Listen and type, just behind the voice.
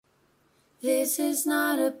This is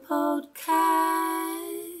not a podcast.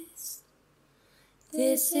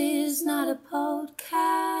 This is not a podcast.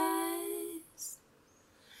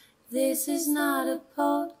 This is not a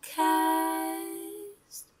podcast.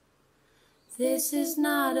 This is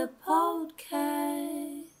not a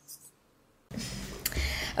podcast.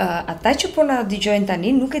 Ata që po na dëgjojnë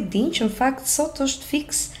tani nuk e dinë që në fakt sot është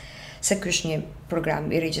fiks se ky është një program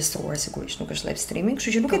i regjistruar, sigurisht nuk është live streaming,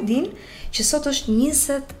 kështu që nuk e dinë që sot është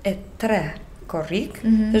 23 korrik,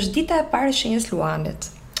 është dita e parë e shenjës Luanit.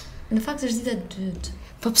 Në fakt është dita e dytë.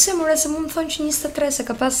 Po pse more se mund të thonë që 23 se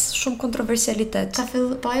ka pas shumë kontroversialitet. Ka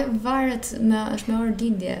fillu, po ajo varet është me orë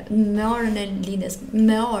lindje, me orën e lindjes,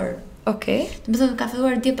 me orë. Okej. Do të thonë ka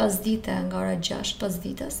filluar dje pas dite nga ora 6 pas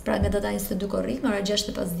ditës, pra nga data 22 korrik nga ora 6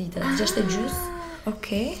 pas ditës, 6:30.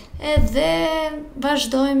 Okej. Edhe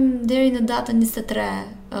vazhdojmë deri në datën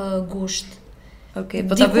 23 gusht. Okej,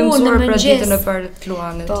 po ta bëjmë mësuar për ditën e parë të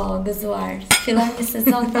Luanit. Po, gëzuar. Fillon një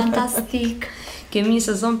sezon fantastik. Kemi një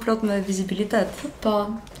sezon plot me vizibilitet. Po,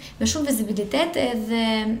 me shumë vizibilitet edhe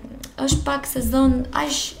është pak sezon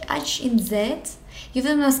aq i nxehtë, jo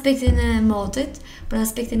vetëm në aspektin e motit, por në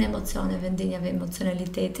aspektin e emocioneve, ndjenjave,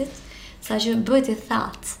 emocionalitetit, saqë bëhet i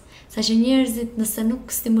thatë. Saqë njerëzit nëse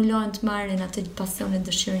nuk stimulohen të marrin atë pasionin,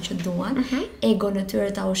 dëshirën që duan, ego në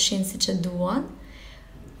tyre ta ushin siç e duan.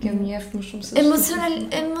 Kjo njeh më shumë se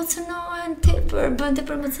emocionohen tepër, bën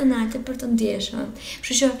tepër emocional, tepër të ndjeshëm.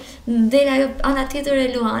 Kështu që del ajo ana tjetër e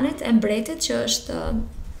Luanit, e mbretit që është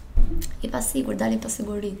i pasigurt, dalin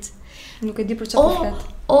pasiguritë. Nuk e di për çfarë po flet.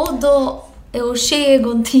 O do e ushej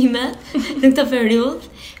egon time në këtë periudhë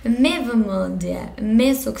me vëmendje, me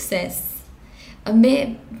sukses, me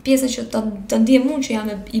pjesën që të ndihem unë që jam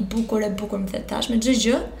i bukur më the tash me çdo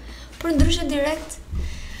gjë, por ndryshe direkt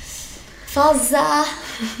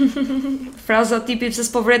Fraza tipi pse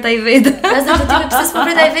s'po vret ai vetë. Fraza tipi pse s'po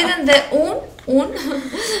vret ai vetën dhe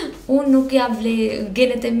unë nuk ja vlej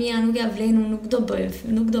genet e mia, nuk ja vlej, unë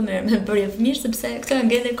nuk do merrem me bërje fëmijë sepse këto janë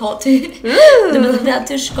genet e koti. Domethënë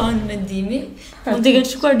aty shkon mendimi. Mund të ketë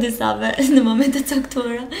shkuar disave në momente të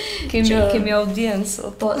caktuara. Kemi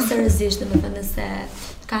audiencë. Po seriozisht, domethënë nëse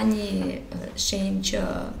ka një shenjë që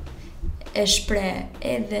e shpreh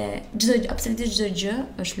edhe absolutisht çdo gjë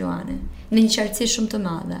është Luani, në një qartësi shumë të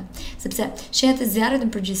madhe, sepse shenjat e zjarrit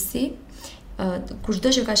në përgjithësi, kushdo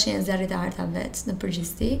që ka shenjat e zjarrit të harta vet në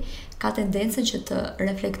përgjithësi, ka tendencën që të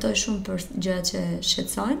reflektojë shumë për gjërat që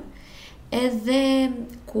shqetësojnë,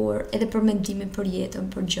 edhe për mendimin, për jetën,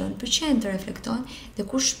 për gjën, për çën të reflektojnë, dhe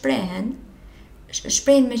kur shprehen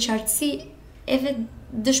me qartësi edhe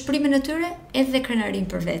dëshpërimin e tyre, edhe krenarin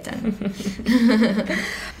për veten.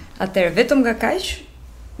 Atëherë vetëm nga kaq,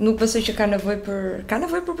 nuk besoj që ka nevojë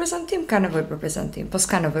për prezantim, po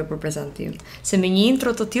s'ka nevojë për prezantim. Se me një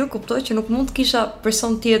intro të tillë kuptoj që nuk mund të kisha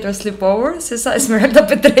person tjetër në Sleepover sesa Esmeralda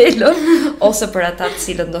Petrela, ose për ata të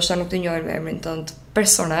cilët ndoshta nuk të njohin me emrin tënd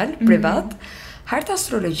personal, privat, Harta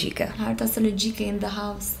Astrologjike. Harta Astrologjike in the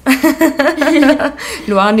house.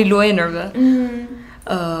 Luani luenërve.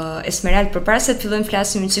 Esmeralda, përpara se të fillojmë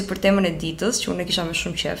flasim një çik për temën e ditës, që unë e kisha me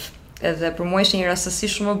shumë qejf. Edhe për mua ishte një rastësi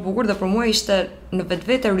shumë e bukur dhe për mua ishte në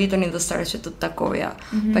vetvete Written in the Stars që të takoja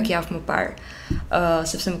pak javë më parë,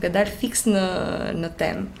 sepse më ka dalë fiks në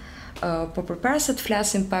temë. Po përpara se të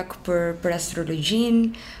flasim pak për astrologjinë,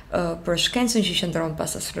 për shkencën që qëndron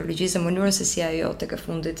pas astrologjisë, mënyrën se si ajo tek e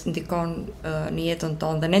fundit ndikon në jetën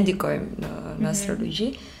tonë dhe ne ndikojmë në astrologji,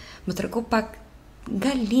 më trego pak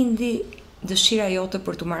nga lindi dëshira jote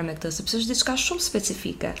për të marrë me këtë, sepse është diçka shumë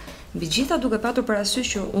specifike. Mbi gjitha duke patur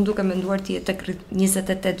parasysh që unë duke menduar ti tek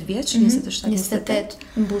 28 vjeç, 27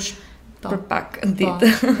 mbush. Për pak ditë.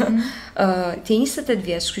 Ti 28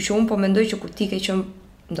 vjeç, kështu që unë po mendoj që kur ti ke qenë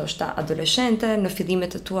ndoshta adoleshente, në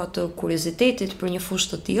fillimet e tua të kuriozitetit për një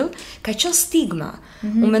fushë të tillë, ka qenë stigma.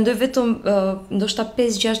 Unë mendoj vetëm ndoshta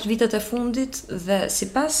 5-6 vitet e fundit dhe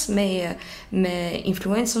sipas me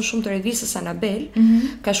influencën shumë të revistës Anabel,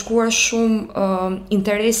 ka shkuar shumë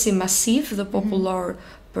interesi masiv dhe popullor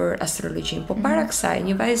për astrologjinë. Po para kësaj,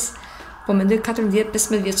 një vajzë po mendoj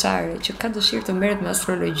 14-15 vjeçare që ka dëshirë të merret me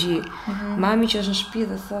astrologji, mami që është në shtëpi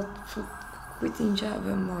dhe thotë kujti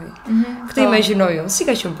ngjave moj. Këtë imagjinoj unë, si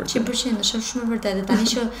ka qenë për ty? 100%, është shumë e vërtetë. Tani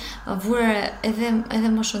që vura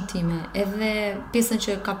edhe moshën time, edhe pjesën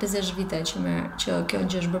që ka 50 vite që kjo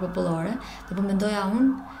gjë është bërë popullore, dhe po mendoja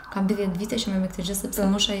unë, kam 10 vite që me këtë gjë, sepse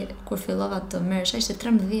mosha kur fillova të merresha ishte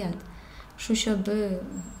 13. Kështu që bë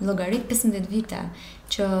llogarit 15 vite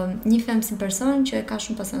që njihem si person që ka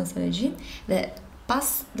shumë pasion astrologji dhe pas,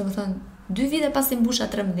 domethënë 2 vite pas i mbusha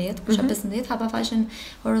 13, kisha 15, hapa faqen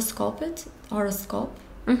horoskop,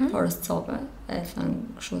 e thënë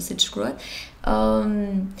kështu si të shkruhet,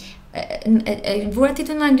 e vura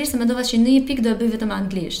titullin në anglisht, mendova që në një pikë do e bëj vetëm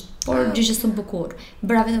anglisht, por gjë që s'u bukur.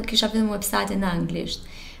 Kisha vetëm website në anglisht.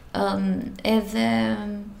 Edhe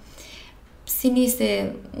si nisi,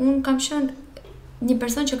 unë kam qenë një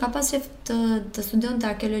person që ka pas qef të studionte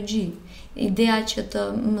arkeologji. Ideja që të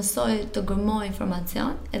mësoj të gërmoj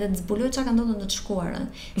informacion edhe të zbuloj çka ka ndodhur në të shkuarën.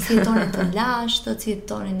 Si jetonin të lashtët, si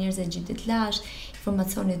jetonin njerëzit e Egjiptit lashtë,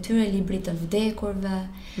 informacioni i tyre, libri të vdekurve,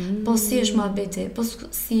 po si është muhabeti, po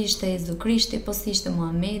si ishte Jezu Krishti, po si ishte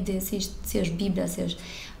Muhamedi, si është Bibla, si është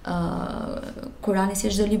Kurani, si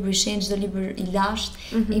është çdo libër i shenjtë, çdo libër i lashtë,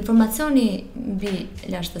 informacioni mbi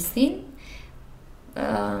lashtësinë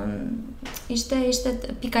ishte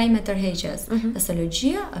pika ime tërheqjes.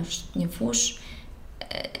 Astrologjia është një fushë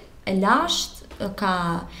e lashtë, ka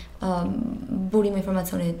burim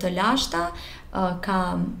informacioni të lashta, ka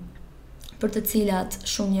për të cilat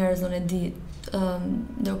shumë njerëz unë e di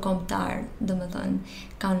ndërkombëtar, domethënë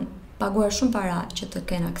kanë paguar shumë para që të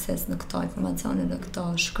kenë akses në këto informacione, në këto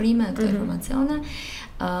shkrime, në këto informacione,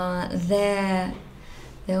 dhe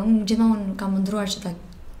unë gjithmonë kam ëndruar që ta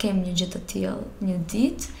kem një gjë të tillë një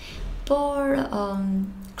ditë, por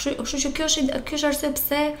kështu që kjo është arsye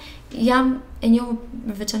pse jam e njohur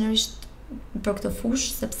veçanërisht për këtë fushë,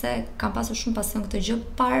 sepse kam pasur shumë pasion këtë gjë,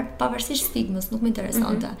 pavarësisht stigmës, nuk më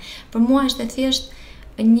interesonte. Për mua ishte thjesht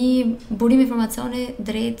një burim informacioni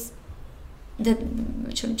drejt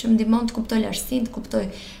që më ndihmon të kuptoj lartësinë, të kuptoj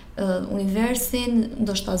universin,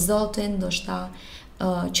 ndoshta Zotin, ndoshta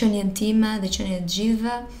qenien time dhe qenien e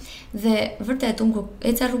gjithëve. Dhe vërtet unë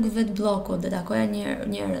eca rrugë vet bllokut dhe takoja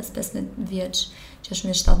njerëz 15 vjeç,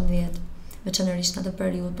 16-17, veçanërisht në atë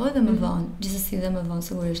periudhë, po edhe më vonë, gjithsesi dhe më vonë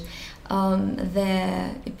sigurisht. Dhe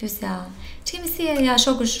i pyesja, ç'kemi si ja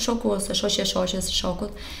shoku ose shoqja e shoqes së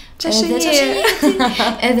shokut.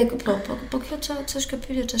 Edhe po kjo ç'është kjo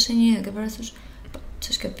pyetje, ç'është një, ke parasysh?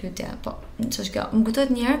 Ç'është kjo pyetje? Po, ç'është kjo? Më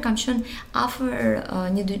kujtohet një herë kam qenë afër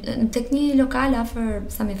tek një lokal afër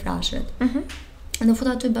Sami Frashërit. Në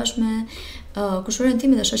futa aty bashkë me kushërin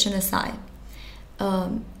time dhe shoqen e saj.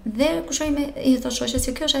 Dhe kushëri i thotë shoqes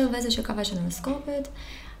se kjo është ajo vajza që ka faqen e horoskopit.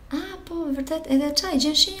 Po vërtet, edhe çaj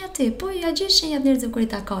gjen shenjat ti. Po ja gjen shenjat njerëzve kur i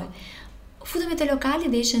takoj. Futemi te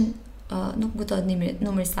lokali dhe ishin nuk kujtohet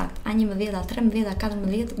numri sakt, a 11, a 13, a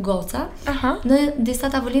 14 goca, në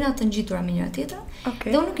disa tavolina të ngjitura me njëra tjetrën.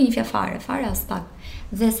 Dhe unë nuk i njihja fare as pak.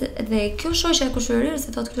 Dhe kjo shoqja e kushërirës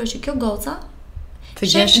se thotë që kjo goca të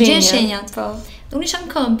gjen shenjat. Po. Unë isha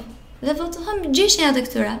në këmbë dhe thotë gjen shenjat e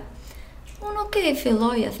këtyre. Unë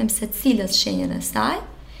filloj e them se cilës shenjën e saj.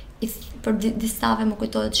 Për distave më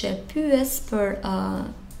kujtohet që e pyes për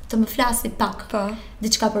të më flasi pak. Po.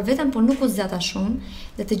 Diçka për veten, por nuk u zgjata shumë.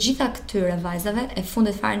 Dhe të gjitha këtyre vajzave e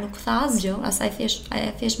fundit fare nuk tha asgjë, asaj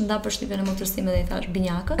thjesht më dha përshtypjen e motërsimit dhe i thash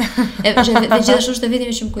binjakët. Dhe gjithashtu është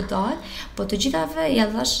vetëm që më kujtohet, po të gjithave ja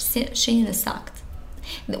dhash shenjën e saktë.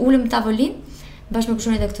 Dhe ulëm në tavolinë bashkë me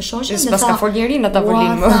kushërin e këtë shoqen. S'pas ka fol njëri në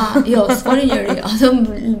tavolinë më. Jo, s'foli njëri. Ato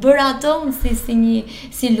bëra ato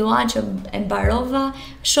si luan që e mbarova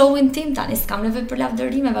showin tim, tani s'kam nevojë për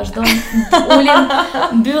lavdërime, vazhdojmë ulim,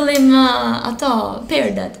 mbyllim ato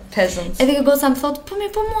perdet. Peasants. Edhe kjo goca më thot, po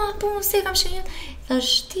mua si e kam shenjën.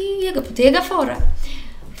 Thash ti e gafore.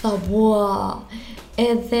 Tha, bua.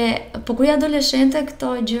 Edhe po kur adoleshente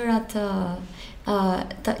këto gjërat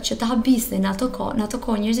që të habisnin në ato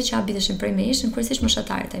kohë njerëzit që habiteshin prej me ishin kryesisht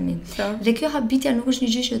moshatarët e mi. Dhe kjo habitja nuk është një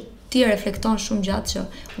gjë që ti reflekton shumë gjatë që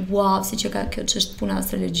wow, si që ka kjo ç'është puna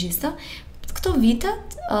astrologjiste. Këto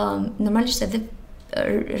vitet normalisht edhe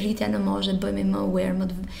rritja në moshë bëhemi më aware,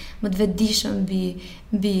 më të vetëdijshëm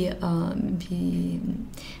mbi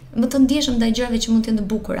më të ndjeshëm ndaj gjërave që mund të jenë të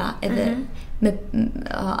bukura edhe me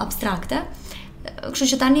abstrakte. Kështu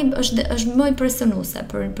që tani është më impresionuese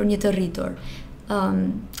për një të rritur.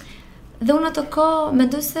 Dhe unë ato kohë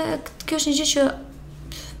mendoj se kjo është një gjë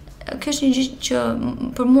që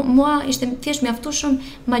për mua ishte thjesht mjaftueshëm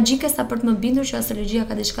magjike sa për të më bindur që astrologjia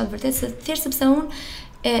ka diçka të vërtetë, thjesht sepse unë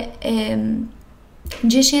e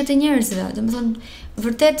gjej shenjat e njerëzve. Domethënë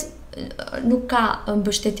vërtet nuk ka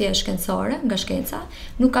mbështetje shkencore nga shkenca,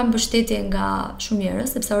 nuk ka mbështetje nga shumë njerëz,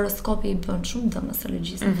 sepse horoskopi i bën shumë dëm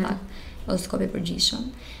astrologjisë në fakt. Horoskopi përgjithshëm.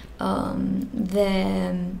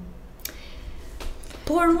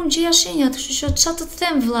 Por unë gjeja shenjat, kështu që çfarë të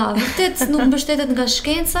them vëlla, vërtet nuk mbështetet nga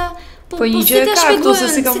shkenca, po si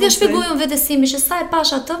ta shpjegojmë vetësimi që sa e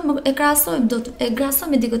pash atë, e krahasoj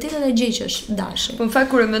me diku tjetër dhe gjej që është dashi. Po në fakt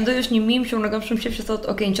kur e mendoj është një mim që unë kam shumë qejf që thotë,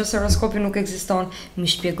 okay, nëse horoskopi nuk ekziston, më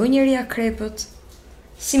shpjegoj njëri akrepët.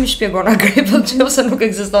 Si më shpjegon akrepët nëse nuk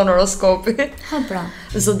ekziston horoskopi? Pra.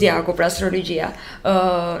 Zodiaku, pra astrologjia.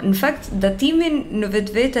 Në fakt, datimin në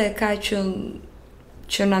vetvete ka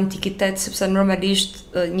që në antikitet, sepse normalisht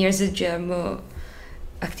njerëzit që më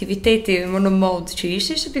aktiviteti më në mod që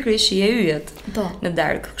ishte pikërisht shije yjet në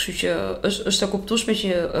darkë. Kështu që është e kuptueshme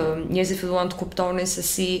që njerëzit filluan të kuptonin se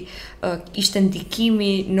si ishte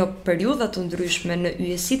ndikimi në periudha të ndryshme, në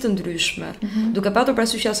yjesi të ndryshme, duke patur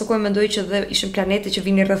parasysh që asaj mendoj që dhe ishin planetet që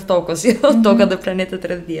vinin rreth tokës, jo toka dhe planetet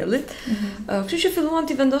rreth diellit. Kështu që filluan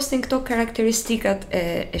të vendosin këto karakteristikat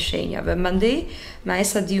e shenjave. Mandej, me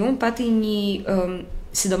sa di unë pati një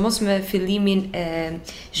sidomos me fillimin e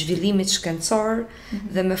zhvillimit shkencor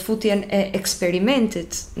dhe me futjen e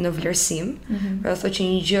eksperimentit në vlerësim, pra thotë që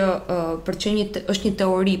një gjë për të qenë është një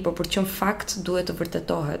teori, por për të qenë fakt duhet të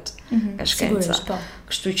vërtetohet nga shkenca.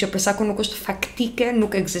 Kështu që për sa ku nuk është faktike,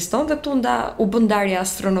 nuk ekziston dhe këtu u bë ndarja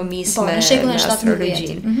astronomisë me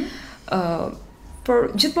astrologjinë.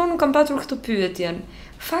 Por gjithmonë nuk kam patur këtë pyetjen.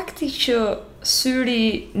 Fakti që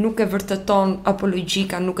syri nuk e vërteton apo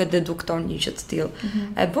logjika nuk e dedukton një gjë të tillë.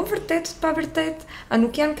 E bën vërtet pa vërtet? A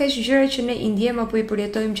nuk janë kaq gjëra që ne i ndjejmë apo i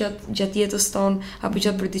përjetojmë gjatë jetës tonë apo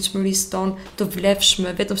gjatë përditshmërisë tonë të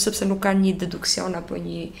vlefshme vetëm sepse nuk kanë një deduksion apo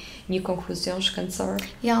një konkluzion shkencor?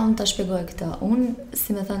 Ja, unë ta shpjegoj këtë. Unë,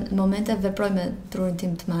 si më thënë, në momente veproj me trurin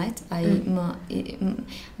tim të majt, ai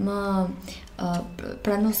më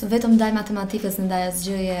pranos vetëm ndaj matematikës, ndaj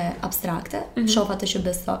asgjëje abstrakte, shoh atë që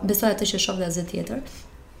besoj atë që shoh dhe asgjë tjetër.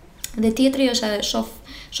 Dhe tjetri është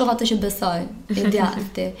shoh atë që besoj,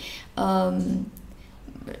 idealti.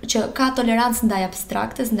 Që ka tolerancë ndaj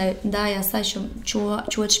abstraktes, ndaj asaj që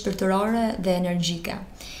quhet shpirtërore dhe energjike.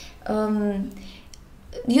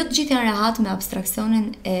 Jo të gjithë janë rehat me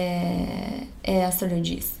abstraksionin e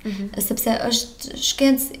astrologjisë, sepse është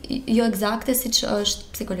shkencë jo eksakte siç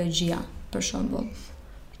është psikologjia, për shembull.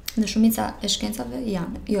 Në shumica e shkencave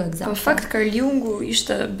janë jo eksakte. Po fakt Carl Jungu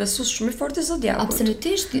ishte besues shumë i fortë i zodiakut.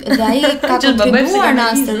 Absolutisht, dhe ai ka kontribuar në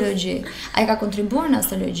astrologji. Ai ka kontribuar në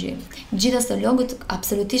astrologji. Gjithë astrologët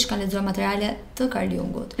absolutisht kanë lexuar materiale të Carl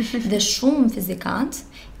Jungut dhe shumë fizikantë,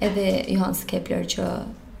 edhe Johannes Kepler që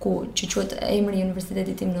quhet emri i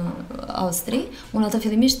universitetit tim në Austri. Unë atë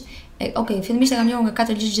fillimisht e kam njohur nga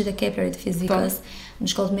 4 ligjet e Keplerit të fizikës në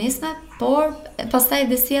shkollë mesme, por pastaj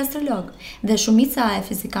edhe si astrolog. Dhe shumica e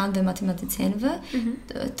fizikantëve dhe matematicienëve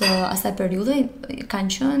të asaj periudhe kanë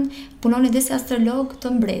qenë punonin edhe si astrolog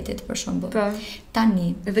të mbretit, për shembull.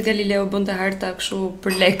 Tani edhe Galileo bënte harta kështu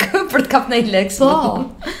për lek, për të kapur një lek.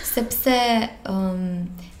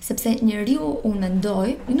 Sepse njeriu, unë mendoj,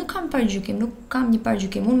 nuk kam një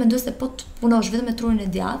pargjykim, unë mendoj se po të punosh vetëm me trurin e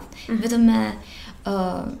djathtë, vetëm me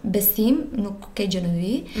besim, nuk ke gjë në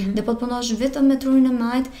vi, dhe po të punosh vetëm me trurin e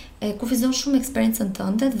majt, kufizon shumë eksperiencën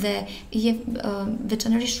tënde dhe je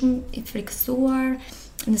veçanërisht shumë i frikësuar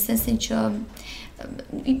në sensin që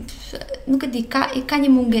nuk e di, ka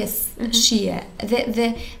një mungesë shije dhe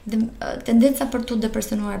tendenca për të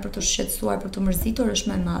depresionuar, për të shqetësuar, për të mërzitur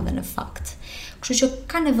është më e madhe në fakt. Kështu që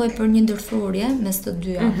ka nevojë për një ndërthurje mes të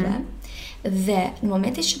dyave dhe në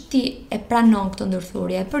momentin që ti e pranon këtë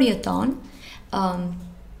ndërthurje, e përjeton,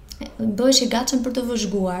 bëhesh i gatshëm për të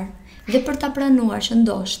vëzhguar dhe për ta pranuar që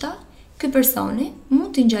ndoshta ky personi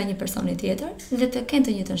mund të ngjajë një personi tjetër dhe të kenë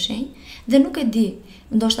të njëjtën shenjë dhe nuk e di,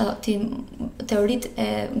 ndoshta teoritë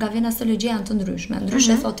nga vjen astrologjia janë të ndryshme.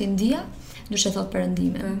 Ndryshe thotë India, ndryshe thotë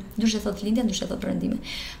perëndime, ndryshe thotë lindja, ndryshe thotë perëndime.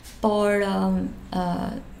 Por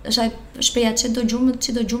është ai shpreha që do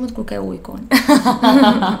gjumët kur ke ujkun.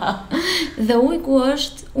 Dhe ujku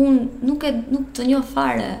është, nuk të njoh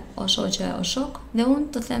fare o shoqe o shok dhe unë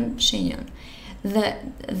të them shenjën.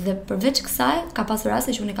 Dhe përveç kësaj ka pasur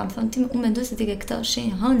raste që unë kam thënë ti, unë mendoj se ti ke këtë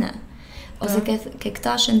shenjë hëne ose ke këtë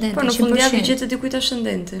ascendentin. Po në fundjavë gjetë dikujt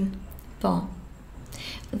ascendentin. Po.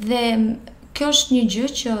 Dhe kjo është një gjë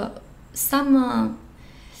që sa më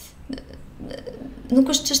nuk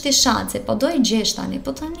është çështje shanse, po do i gjesh tani,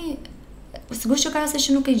 po tani sigurisht që ka raste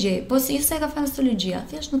që nuk e gjej, po jo se e ka fjalë astrologjia,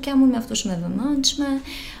 thjesht nuk jam unë mjaftueshme e vëmendshme,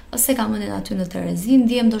 ose kam mendjen aty në Terezi,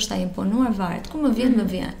 ndiem ndoshta imponuar, varet, ku më vjen më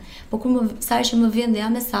vjen. Po kur sa herë që më vjen dhe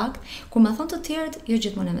jam me sakt, kur më thon të tjerët, jo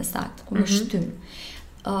gjithmonë me sakt, kur më shtyn.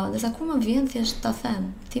 Dhe sa kur më vjen thjesht ta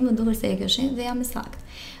them, ti më duket se e ke shenjë dhe jam me sakt.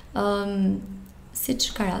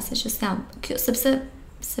 Siç ka raste që s'jam,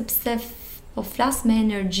 sepse po flas me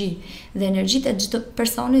energji dhe energjitë e çdo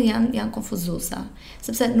personi janë konfuzuese,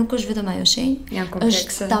 sepse nuk është vetëm ajo shenjë,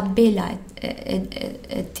 është tabela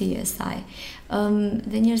e tij e saj.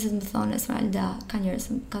 Dhe njerëzit më thonë Esmeralda, ka njerëz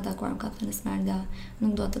ka takuar, ka thënë Esmeralda,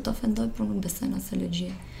 nuk dua të ofendoj, por nuk besoj në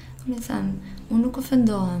astrologji. Unë them, unë nuk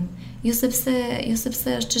ofendohem, jo sepse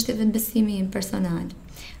është çështje vetbesimi personal.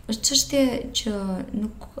 Është çështje që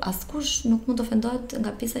askush nuk mund të ofendohet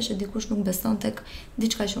nga pjesa që dikush nuk beson tek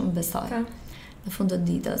diçka që unë besoj. në fund të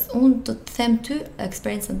ditës. Unë të them ty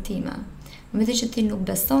eksperiencën time. Në momentin që ti nuk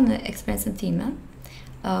beson në eksperiencën time,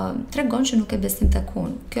 tregon që nuk e besim tek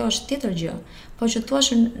unë. Kjo është tjetër gjë. Po që thua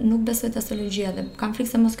që nuk besoj te astrologjia dhe kam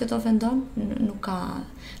frikë se mos kjo të ofendon, nuk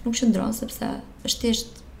qëndron sepse është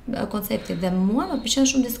thjesht koncepti dhe mua më pëlqen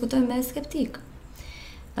shumë diskutoj me skeptik.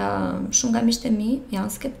 Shumë nga miqtë e mi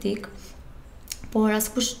janë skeptik, por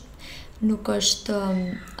askush nuk është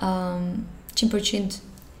 100%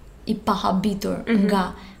 i pahabitur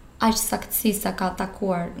nga aq saktësi sa ka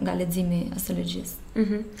takuar nga leximi i astrologjisë.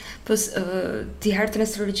 Po ti Hartën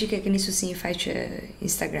Astrologjike ke nisur si një faqe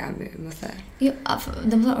Instagrami, më the. Jo,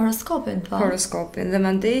 domethënë horoskopin, po. Horoskopin dhe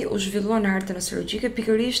mandej u zhvillua në Hartën Astrologjike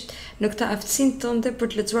pikërisht në këtë aftësinë tënde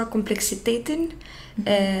për të lexuar kompleksitetin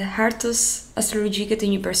e hartës astrologjike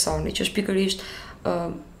të një personi, që është pikërisht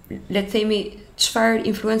le të themi çfarë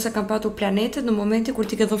influenca kanë patur planetet në momentin kur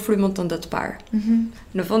ti ke dhënë frymën tënde të parë.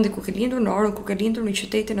 Në vendin ku ke lindur, në orën ku ke lindur, në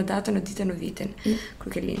qytetin, në datën, në ditën, në vitin kur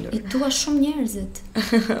ke lindur. I dua shumë njerëzit.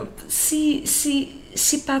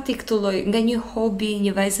 Si pati këtë lloj nga një hobi,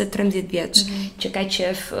 një vajzë 13 vjeç që ka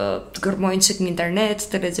qef të gërmojnë çik në internet,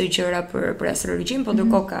 të lexoj gjëra për astrologjinë, po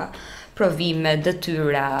ndërkohë ka provime,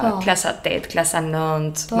 detyra, klasa 8, klasa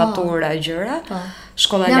 9, matura, gjëra.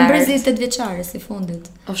 Shkolla lartë. Jam brezi 8 vjeçare si fundit.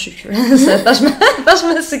 O shqyr. Se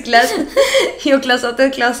tashme si klasë. Jo klasa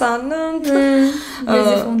 8, klasa 9.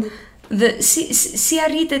 Brezi fundit. Dhe si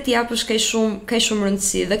arritet t'i japësh kaq shumë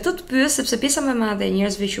rëndësi. Dhe këtë të pyes sepse pjesa më e madhe e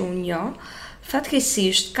njerëzve që unë njoh,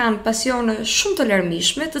 fatkeqësisht kanë pasione shumë të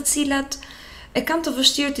larmishme, të cilat e kanë të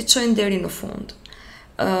vështirë t'i çojnë deri në fund.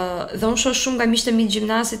 Dhe unë shoh shumë nga miqtë e mi të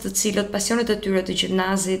gjimnazit, të cilët pasionet e tyre të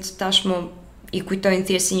gjimnazit tashmë i kujtojnë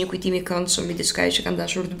thjesht si një kujtim i këndshëm i diçka që kanë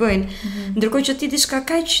dashur të bëjnë, ndërkohë që ti diçka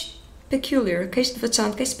kaq peculiar, kaq të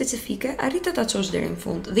veçantë, kaq specifike, arritet ta çosh deri në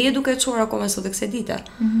fund dhe je duke e çuar akoma sot tek kësaj dite.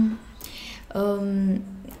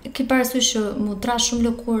 Ke parasysh që mu tra shumë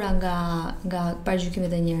lëkura nga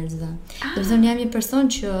paragjykimet e njerëzve. Do të thonë jam një person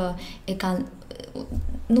që e kanë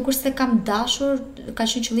nuk është se kam dashur, ka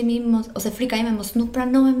qenë qëllimi im ose frika ime mos nuk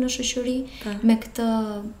pranohem në shoqëri me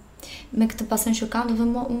këtë pasion që kam, do të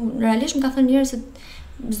thonë realisht më ka thënë njerëzit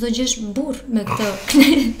çdo gjë është burr me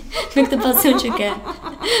këtë pasion që ke.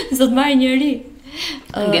 Zot marrë njëri.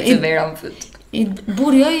 Ngjetë vera më fyt.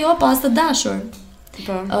 Burr jo, pas të dashur.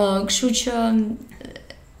 Po. Kështu që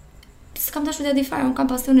s'kam dashur t'ia di fare, unë kam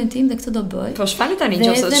pasionin tim dhe këtë do bëj. Po shfali tani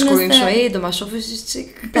nëse të shkruajmë shoqë, do ma shohësh si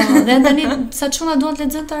çik. Po, dhe tani sa çuna duan të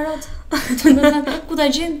lexojnë tarot. Domethënë, ku ta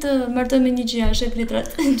gjejnë të martoj me një gjë është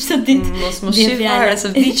litrat çdo ditë. Mos shih fare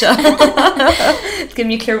se vdiqa. Të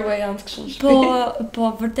kemi një clairvoyant kështu.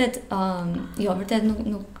 Po vërtet, jo, vërtet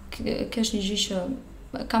nuk kjo është një gjë që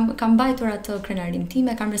kam mbajtur atë krenarin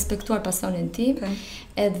time, kam respektuar pasionin tim,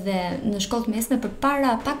 edhe në shkollë mesme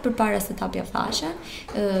pak përpara se t'apja faqen,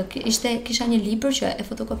 kisha një libër që e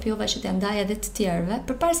fotokopjova që t'ia ndaja edhe të tjerëve,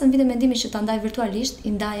 përpara se në vitin mendimi që ta ndaj virtualisht,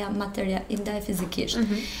 i ndaja fizikisht.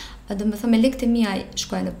 Do më thëmë me lekët e mia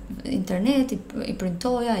shkoja në internet, i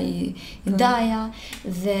printoja, i ndaja,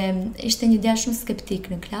 dhe ishte një djalë shumë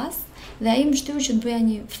skeptik në klasë. Dhe ai më shtyri që të bëja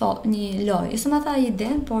një lojë. Jo se ma tha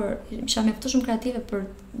idenë, por isha mjaftë shumë kreative për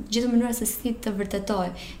gjithë mënyra se si të vërtetoj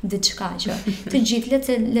diçka që të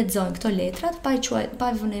gjithë lexojnë këto letrat, pa i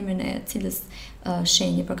vënë emrin e cilës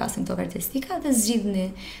shenjë përkasin këto karakteristika dhe zgjidhni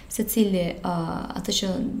secili atë që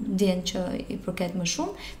ndjen që i përket më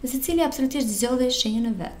shumë, dhe secili absolutisht zgjodhi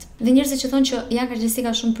shenjën e vet. Dhe njerëzit që thonë që janë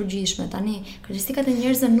karakteristika shumë përgjithshme, tani karakteristikat e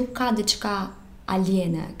njerëzve nuk ka diçka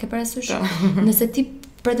aliene. Ke parasysh? Nëse ti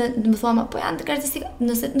do më thua, po janë të karakteristika,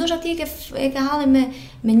 nëse ndoshta ti e ke halli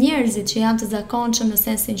me njerëzit që janë të zakonshëm në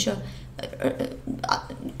sensin që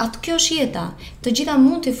atë kjo është jeta. Të gjitha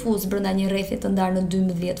mund të fuz brenda një rrethi të ndarë në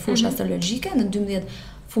 12 fusha astrologjike, në 12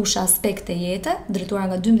 fusha aspekte jete,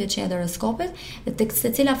 drejtuara nga 12 qenjat e horoskopit, dhe tek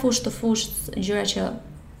secila fushë të fushë gjëra që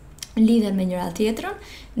lidhen me njëra tjetrën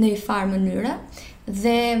në një farë mënyre,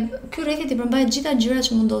 dhe ky rrethi ti përmbajt gjitha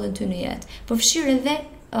gjërat që mund ndodhin ty në jetë. Por fshir edhe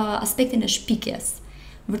aspektin e shpikjes.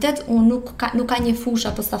 Vërtet, unë nuk ka një fush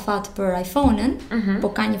apo stafat për iPhone-ën,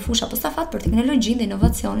 po ka një fush apo stafat për teknologjinë dhe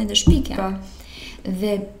inovacionin dhe shpikjen.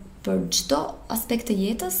 Dhe për çdo aspekt të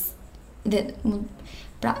jetës, dhe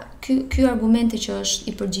pra ky argumenti që është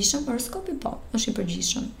i përgjithshëm, horoskopi po, është i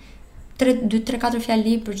përgjithshëm. 2, 3, 4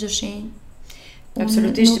 fjali për çdo shenjë.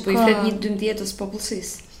 Absolutisht, po i flet një 12-ës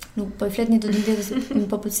popullsisë. Nuk po i flet një 12-ës në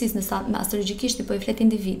popullsisë, në astrologjikisht po i flet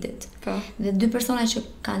individit. Dhe 2 persona që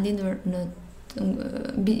kanë lindur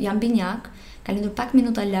janë binjak, ka lindur pak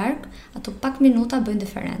minuta larg, ato pak minuta bëjnë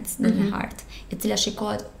diferencë në një hartë, e cila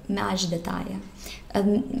shikohet me aq detaje.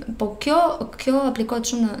 Po kjo aplikohet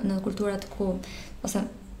shumë në kulturat ku ose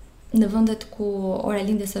në vendet ku ora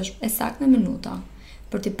lindjes është saktë me minuta,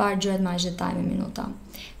 për t'i parë gjërat më aq detaj me minuta.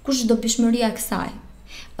 Kush do bishmëria e kësaj?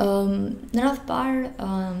 Në radhë parë,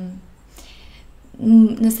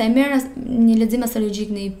 nëse e merr një lexim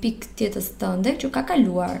astrologjik në një pikë tjetër tënde që ka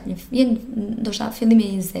kaluar, ndoshta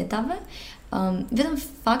fillimi i 20-tave, vetëm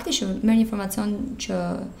fakti që merr një informacion që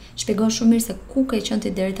shpjegon shumë mirë se ku ke qenë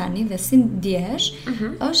ti deri tani dhe si ndjehesh,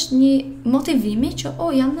 është një motivimi që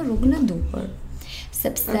jam në rrugën e duhur.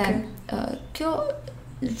 Sepse kjo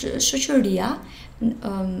shoqëria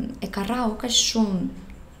e ka rrahur kaq shumë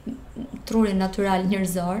trurin natyral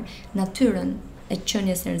njerëzor, natyrën e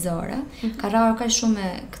qenies njerëzore, ka rrahur kaq shumë me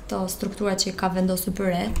këto struktura që ka vendosur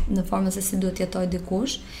përreth në formën se si duhet jetojë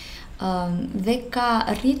dikush, dhe ka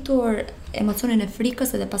rritur emocionin e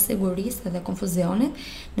frikës edhe pasigurisë edhe konfuzionit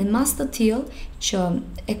në mas të tillë që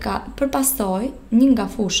e ka përpastoj një nga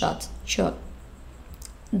fushat që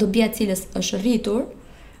dobia e cilës është rritur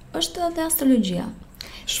është edhe astrologjia.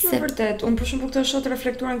 Shumë vërtet, unë për shembull këtë shoh të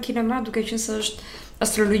reflektuar në kinema duke qenë se është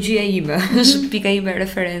astrologjia ime, është pika ime e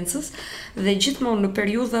referencës dhe gjithmonë në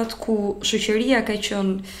periudhat ku shoqëria ka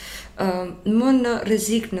qenë më në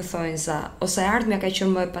rrezik në thonjza ose ardhmja ka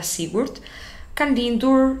qenë më e pasigurt, kanë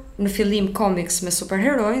lindur në fillim komiks me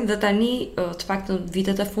superherojnë dhe tani të paktën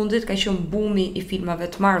vitet e fundit ka qenë bumi i filmave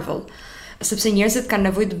të Marvel, sepse njerëzit kanë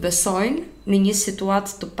nevojë të besojnë në një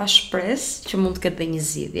situatë të pashpresë që mund të ketë dhe një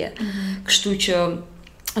zgjidhje. Kështu që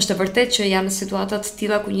është e vërtet që janë situata të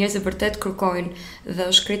tilla ku njerëzit vërtet kërkojnë dhe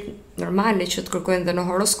është krejt normale që të kërkojnë dhe në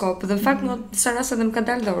horoskop dhe në fakt në disa raste edhe më ka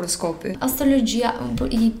dalë dhe horoskopi. Astrologjia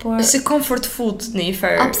por si comfort food në një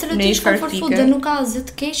farë. Absolutisht comfort food dhe nuk ka asgjë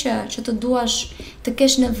të keqe që të duash të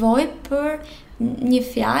kesh nevojë për një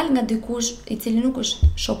fjalë nga dikush i cili nuk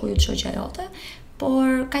është shoku yt, shoqja jote,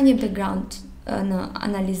 por ka një background në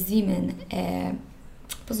analizimin e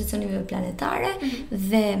pozicionimeve planetare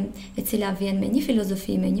dhe e cila vjen me një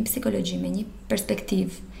filozofi, me një psikologji, me një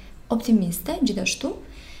perspektivë optimiste, gjithashtu,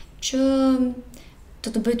 që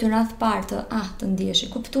të bëjë të radhë parë të ndihesh i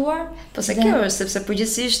kuptuar. Po se kjo është, sepse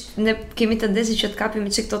përgjithsisht ne kemi tendencë që të kapim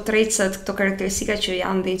çik këto trecet, këto karakteristika që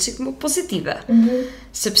janë dhe çik më pozitive.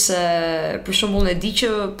 Sepse për shembull ne di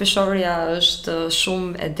që peshorja është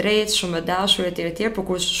shumë e drejtë, shumë e dashur etj, por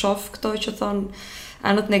kur shoh këto që thon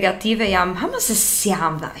anët negative jam, se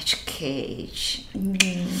s'jam dhe aq keq.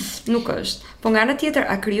 Nuk është. Po nga ana tjetër,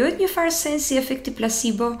 a krijohet një farë sensi efekti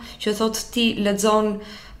placebo që thotë ti lexon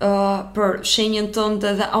për shenjën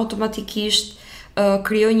tënde dhe automatikisht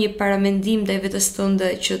krijoj një paramendim ndaj vetes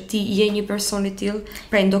tënde që ti je një person i tillë,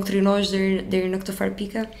 pra indoktrinohesh deri në këtë farë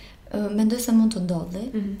pike? Mendoj se mund të ndodhi,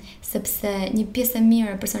 sepse një pjesë e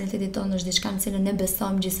mirë e personalitetit tonë është diçka në cilën ne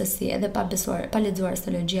besojmë gjithsesi, edhe pa lexuar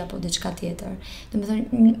astrologji apo diçka tjetër.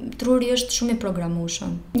 Domethënë, truri është shumë i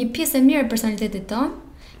programueshëm. Një pjesë e mirë e personalitetit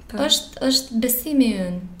tonë është besimi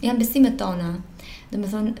ynë, janë besimet tona.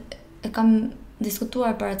 Domethënë, e kam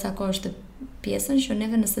diskutuar paracakosh të pjesën që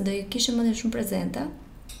neve nëse do i kishim mendjen shumë prezente,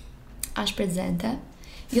 as prezente.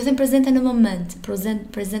 Jo them prezente në moment,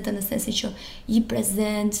 prezente në sensin që i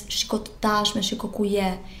prezent, shiko të tashme, shiko ku je.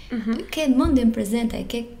 Ke mendjen prezente,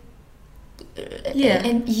 ke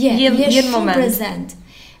je shumë prezent.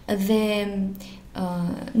 Dhe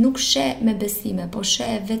nuk sheh me besime, po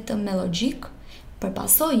sheh vetëm me logjik,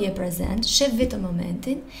 përpasoj je prezent, sheh vetëm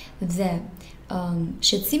momentin dhe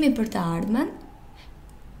shqetësimi për të ardhmen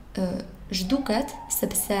zhduket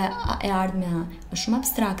sepse e ardhmja është shumë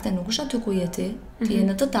abstrakte, nuk është aty ku je ti je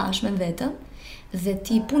në të tashmen vetëm dhe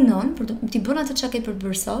ti punon, ti bën atë çka ke për të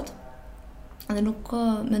bërë sot dhe nuk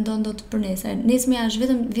mendon dot për nesër. Nesërmja është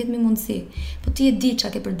vetëm vetëm mundësi, po ti e di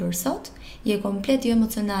çka ke për të bërë sot, je komplet jo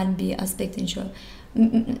emocional mbi aspektin që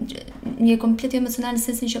je komplet jo emocional në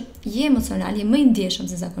sensin që je emocional, je më i ndjeshëm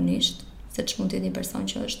se zakonisht, se ç'mund të jetë një person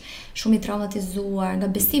që është shumë i traumatizuar nga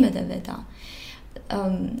besimet e veta.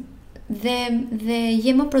 Dhe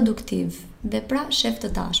je më produktiv dhe pra shef të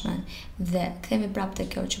tashmen dhe kthehemi prapë te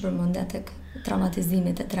kjo që përmendja tek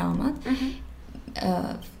traumatizimit e traumat.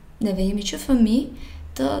 Neve jemi që fëmijë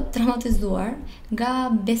të traumatizuar nga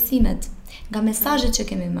besimet, nga mesazhet që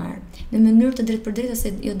kemi marrë në mënyrë të drejtë për drejtë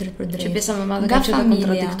ose jo drejtë për drejtë. Që pjesa më e madhe ka qenë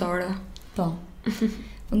kontradiktore. Po.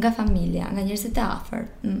 Nga familja, nga njerëzit e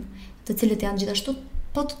afërt, të cilët janë gjithashtu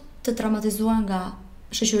po të traumatizuar nga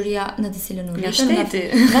shoqëria në të cilën u rritëm,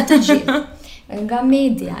 nga të gjithë, nga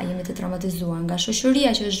media jemi të traumatizuar, nga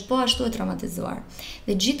shoqëria që është po ashtu e traumatizuar.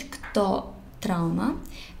 Dhe gjithë këto trauma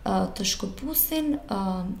të shkëpusin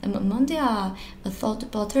mendja thotë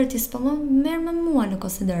po atëherë ti s'po më merr me mua në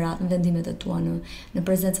konsiderat në vendimet e tua në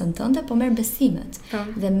prezencën tënde, po merr besimet.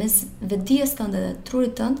 Dhe mes vetdijes tënde dhe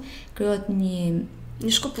trurit tënd krijohet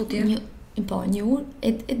një shkëputje. po, një urë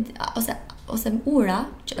ose ura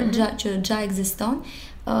që gja ekziston,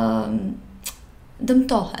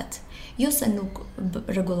 dëmtohet. Jo se nuk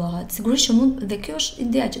rregullohet. Sigurisht që mund, dhe kjo është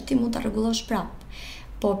ideja që ti mund ta rregullosh prapë.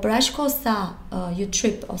 Po për aq kohë sa you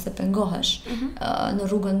trip ose pengohesh në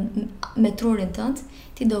rrugën me trurin tënd,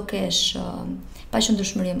 ti do kesh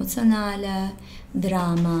paqëndrueshmëri emocionale,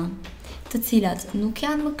 drama, të cilat nuk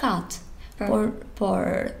janë mëkat, por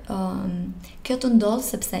kjo të ndodh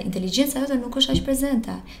sepse inteligjenca jote nuk është aq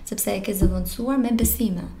prezente, sepse e ke zëvendësuar me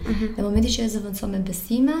besime. Në momentin që e zëvendëson me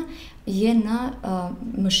besime, je në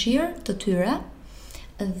mëshirë të tyre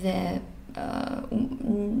dhe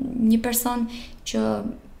një person që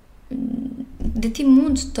dhe ti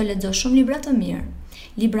mund të lexosh shumë libra të mirë,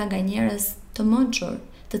 libra nga njerëz të mençur,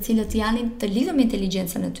 të cilët janë të lidhur me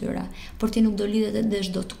inteligjencën e tyre, por ti nuk do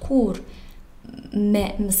lidhesh dot kurrë me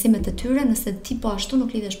mësimet e tyre nëse ti po ashtu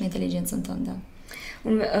nuk lidhesh me inteligjencën tënde.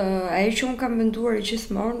 Ajo që unë kam menduar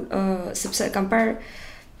gjithmonë, sepse kam parë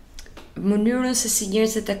mënyrën se si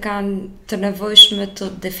njerëzit e kanë të nevojshme të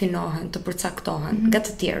definohen, të përcaktohen nga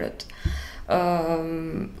të tjerët.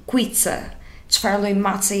 Kujtse, çfarë lloj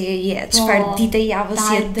mace je, çfarë dite javës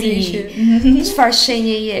je ti, çfarë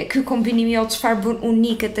shenje je, ky kombinim jot çfarë bën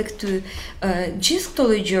unike tek ty. Gjithë këto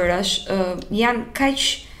lloj gjërash janë kaq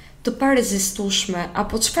të parezistueshme,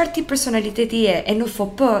 apo çfarë ti personaliteti je,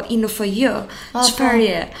 ENFP, INFJ, çfarë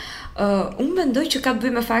je. Unë mendoj që ka të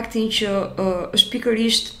bëjë me faktin që është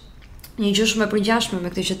pikërisht një gjë shumë e përngjashme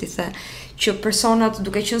me këtë që ti the, që personat,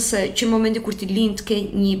 duke qenë se që në momentin kur ti lind ke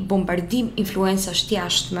një bombardim influencash të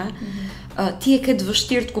jashtme, ti e ke të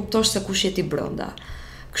vështirë të kuptosh se kush je ti brenda.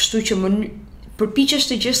 Kështu që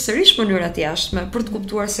përpiqesh të gjesh sërish mënyrat e jashtme për të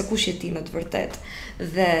kuptuar se kush je ti në të vërtetë.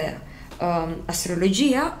 Dhe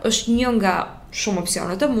astrologjia është një nga shumë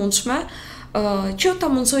opsionet e mundshme që ta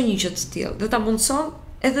mundson një gjë të tillë, dhe ta mundson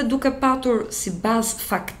edhe duke patur si bazë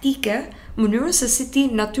faktike mënyrën se si ti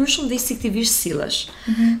natyrshëm dhe instinktivisht sillesh.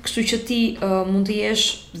 Kështu që ti mund të jesh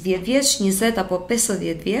 10 vjeç, 20 apo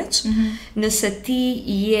 50 vjeç, nëse ti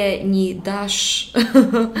je një dash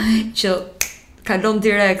që kalon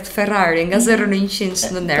direkt Ferrari nga 0 në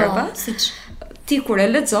 100 në nerva, ti kur e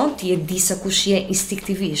lexon, ti e di se kush je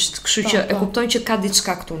instinktivisht. Kështu që e kupton që ka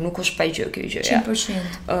diçka këtu, nuk është pa gjë kjo gjë.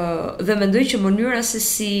 100%. Dhe mendoj që mënyra se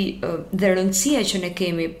si dhe rëndësia që ne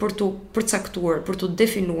kemi për të përcaktuar, për të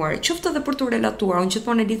definuar, qoftë edhe për të relatuar, unë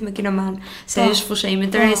gjithmonë e lidh me kineman, se është fusha ime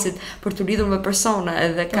interesit, për të lidhur me persona,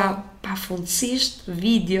 edhe ka pafundësisht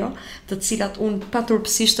video të cilat unë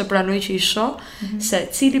paturpsisht të pranoj që i shoh, se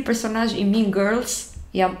cili personazh i Mean Girls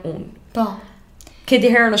jam unë. Ke di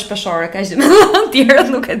herën është peshore, ka ishte me të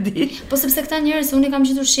tjerët nuk e di. Po sepse këta njerëz, unë i kam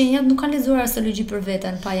gjetur shenjat, nuk kanë lexuar astrologji për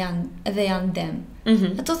veten, pa edhe janë dem.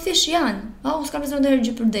 Ato thjesht janë, u s'kam lexuar ndonjëherë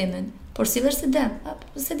gjë për demin, por sillesh si dem.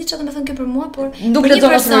 Se di çfarë do të thënë kjo për mua, por nuk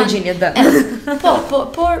lexon astrologjin e dem.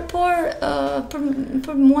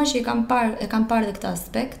 Për mua që e kam parë edhe këtë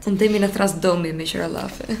aspekt. Unë demi në thras domi me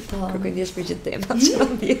qëralafe. Për kujdes për gjithë temat që në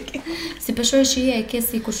ndjeki. Si peshore që je e ke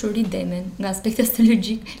si kushuri demin nga aspekti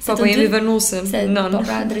astrologjik. Po jemi Venusën. Po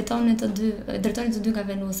pra drejtoni të dy nga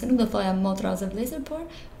Venusi, nuk do thoja motra ose vëllezër, por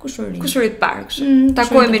kushuri. Kushuri të parë.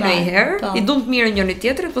 Takohemi ndonjëherë, i duam të mirë njëri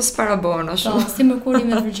tjetrit, po s'para bëhen ashtu. Po, si Merkuri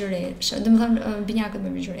me Virgjëreshë, domethënë binjakët me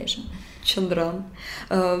Virgjëreshën. Qëndron.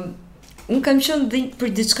 Unë kam qenë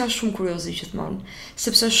për diçka shumë kurioze gjithmonë,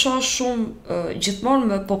 sepse shoh shumë gjithmonë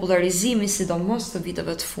me popularizimin, sidomos të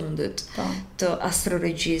viteve të fundit të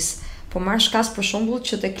astrologjisë. Po marr shkas për shembull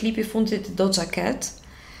që te klipi i fundit i Doja Cat,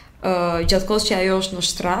 gjatë kohës që ajo është në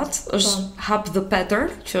shtrat, është Hap the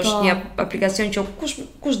Pattern, që është një aplikacion që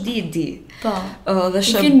kush di. Po. Dhe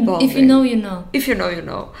shën if you know, you know. If you know, you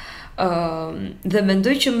know. Dhe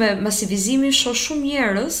mendoj që me masivizimin shoh shumë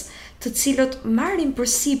njerëz të cilët marrin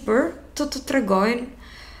përsipër të tregojnë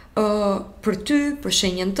për ty, për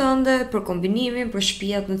shenjën tënde, për kombinimin, për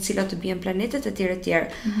shtëpiat në të cilat të bien planetet e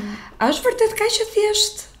tjerë. A është vërtet kaq e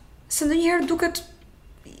thjeshtë? Se ndonjëherë duket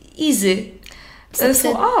easy.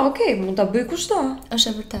 Okay, mund ta bëj kushdo.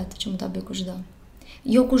 Është e vërtetë që mund ta bëj kushdo.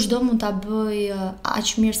 Jo kushdo mund ta bëj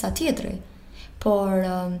aq mirë sa tjetri, por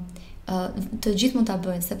të gjithë mund ta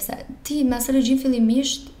bëjnë, sepse ti me astrologjin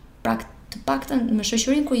fillimisht, të paktën në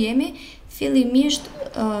shoqërinë ku jemi, fillimisht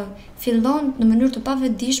fillon në mënyrë të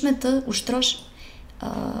pavetdijshme të ushtrosh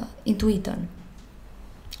intuitën.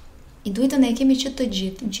 Intuitën e kemi që të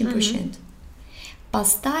gjithë në 100%.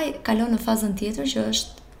 Pastaj kalon në fazën tjetër që është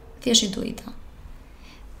thjesht intuita.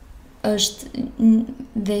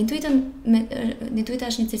 Dhe intuita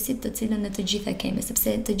është një cilësi të cilën ne të gjithë e kemi,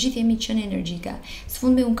 sepse të gjithë jemi qenie energjike. Së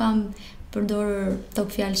fundmi un kam përdorur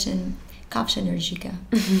tok fjalën kafshë energjike.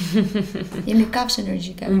 Jemi kafshë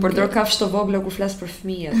energjike. Unë përdor kafshë të vogla kur flas për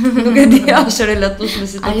fëmijët. Nuk e di, a është relatueshme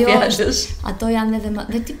si të fjalësh. Ato janë edhe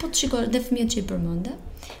dhe ti po të shikosh dhe fëmijët që i përmendë,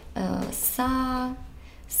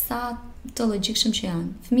 sa të logjikshëm që janë.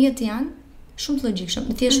 Fëmijët janë shumë të logjikshëm.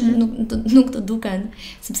 Thjesht nuk të duken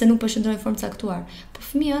sepse nuk po shndrojnë formë caktuar. Po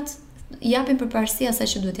fëmijët japin përparësi asaj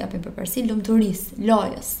që duhet japin përparësi, lumturisë,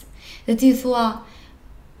 lojës. Dhe ti thua,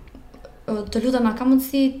 të lutem, a ka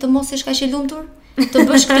mundësi të mos jesh kaq i lumtur? Të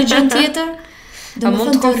bësh këtë gjë tjetër? A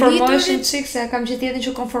mund të konformohesh një çik se kam gjë tjetër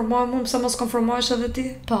që konformohem unë, pse mos konformohesh edhe ti?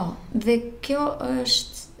 Po, dhe kjo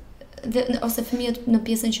është ose fëmijët në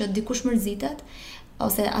pjesën që dikush mërzitet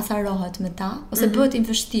ose asarohet me ta, ose bëhet i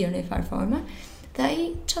vështirë në farë forme, dhe ai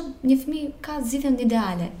një fëmijë ka zgjidhjen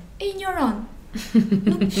ideale, e injoron.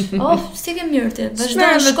 Si ke mirë ti,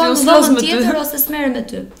 vazhdon shkon në dhomën tjetër ose smerre me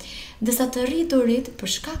ty. Dhe sa të rriturit për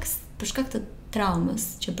shkak të traumës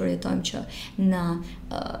që përjetojmë që na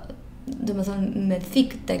domethënë me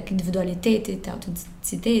thik tek individualiteti, te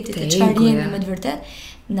autenticiteti, te çfarë jemi me të vërtet,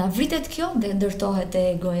 na vritet kjo dhe ndërtohet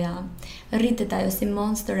egoja. Rritet ajo si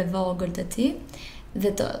monster e vogël te ti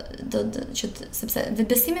dhe sepse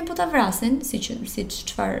vetbesimin po ta vrasin, siç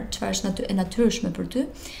çfarë është e natyrshme për ty,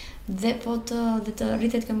 dhe të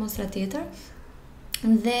rritet kjo monstra tjetër.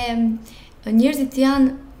 Dhe njerëzit janë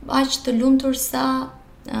aq të lumtur sa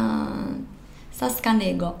s'kan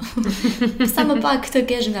ego. Sa më pak këtë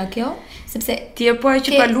kesh nga kjo, sepse ti je po aq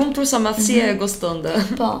i palumtur sa madhësia e egos tënde.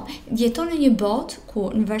 Po, jeton në një botë ku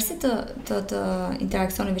në varësi të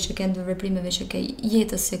interaksioneve që ke, të veprimeve që ke,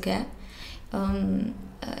 jetës që ke,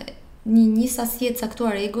 një sasi e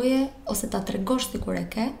caktuar egoje ose ta tregosh sikur e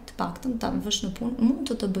ke, të paktën ta vësh në punë, mund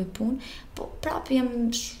të bëj punë, po prapë jam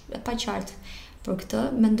e paqartë për këtë.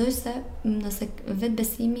 Mendoj se nëse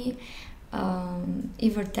vetbesimi i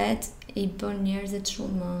vërtet i bën njerëzit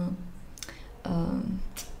shumë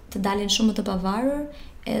të dalin shumë të pavarur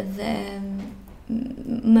edhe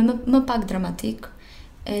më pak dramatik.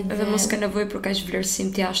 Edhe mos ka nevojë për kaq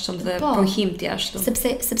vlerësim të jashtëm dhe pohim të jashtëm.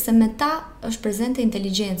 Sepse me ta është prezente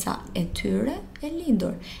inteligjenca e tyre e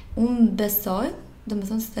lindur. Unë besoj,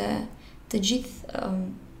 domethënë se të gjithë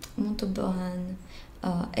mund të bëhen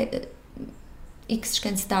X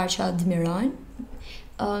shkencëtar që admirojnë.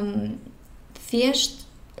 Thjesht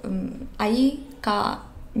ai ka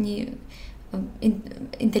një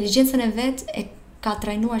inteligjencën e vet e ka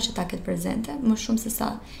trajnuar që ta ketë prezente më shumë se sa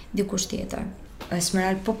dikush tjetër.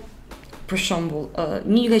 Esmeralda, po për shembull,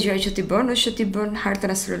 një nga gjërat që ti bën është që ti bën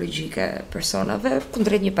hartën astrologjike personave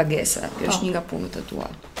kundrejt një pagese. Kjo është një nga punët e tua.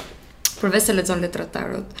 Përveç se lexon letra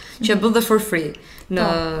tarot, që e bën dhe for free në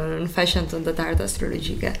faqen tënde të hartë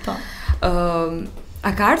astrologjike. Po. A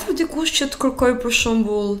ka ardhur dikush që të kërkoj për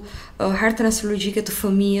shembull hartën astrologjike të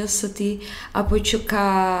fëmijës së tij, apo që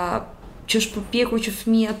është përpjekur që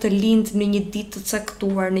fëmia të lindë në një ditë të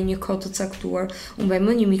caktuar, në një kohë të caktuar? Unë mbaj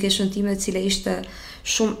mend një mikeshën time e cila ishte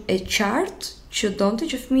shumë e qartë që donte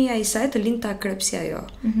që fëmia e saj të lindë të akrep si ajo.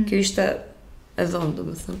 Kjo ishte e dhënë,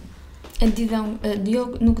 domethënë. E di dhe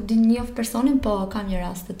unë, nuk di njoh personin, po kam një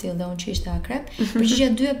rast të tillë dhe unë që ishte akrep. Përgjigjja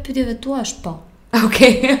e dy pyetjeve tua është po.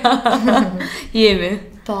 Okej. Jemi.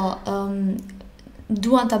 Po,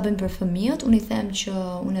 duan ta bëjmë për fëmijët, unë i them që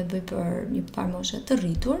unë e bëj për një par moshe të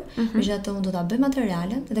rritur, megjithatë unë do ta bëj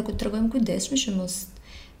materialen dhe ku tregojmë kujdesshëm që mos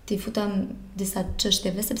t'i futam disa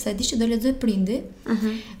çështjeve sepse e di që do lexoj prindi.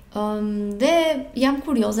 Dhe jam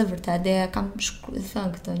kurioze vërtet dhe kam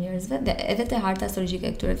thënë këtë njerëzve dhe edhe te harta astrologjike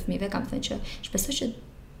e këtyre fëmijëve kam thënë që shpresoj që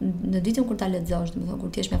në ditën kur ta lexosh, domethënë kur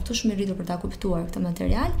ti je mjaftueshëm i rritur për ta kuptuar këtë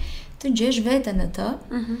material, të gjesh veten në të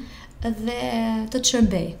dhe të të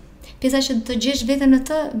shërbej. Pjesa që të gjesh veten në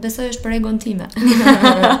të, besoj është për egon time.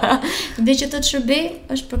 Dhe që të shërbej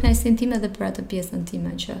është për kënaqësinë time dhe për atë pjesën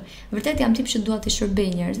time që vërtet jam tip që dua të shërbej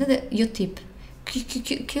njerëzve dhe jo tip.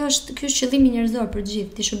 Kjo është qëllimi njerëzor për të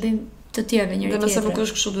gjithë, të shërbejmë të tjerëve njëri tjetrit. Dhe nëse nuk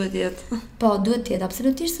është kështu duhet të jetë. Po, duhet të jetë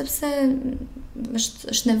absolutisht sepse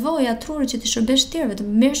është nevoja truri që të shërbesh të tjerëve, të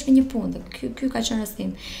merresh me një punë. Ky ka qenë rasti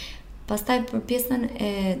im. Pastaj për pjesën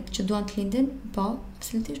që duan të lindin, po,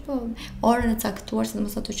 absolutisht po, orën e caktuar,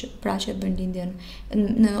 sidomos ato që që bën lindjen,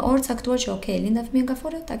 në orë caktuar që linda fëmia nga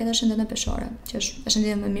fore, ta ketë shëndetin peshore, që është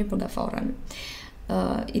shëndetja më mirë për gaforën,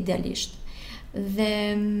 idealisht. Dhe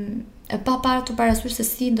pa parë parasysh se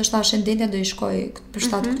si ndoshta shëndetja do i shkoj për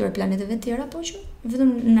shtat këtyre planeteve të tjera, po që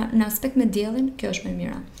vetëm në aspekt me diellin, kjo është më e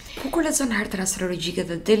mira. Po kur lexon hartën astrologjike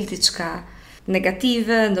dhe del diçka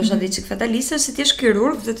negative, ndoshta diçka fataliste, si ti je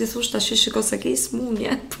kirurg dhe ti thosh tash shikoj se ke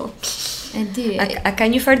smunje, po. E di. A ka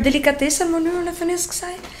një farë delikatese në mënyrën e thënies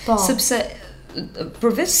kësaj? Po. Sepse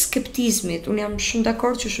përveç skeptizmit, unë jam shumë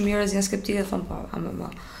dakord që shumë njerëz janë skeptikë dhe thonë po,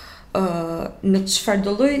 ama. në çfarë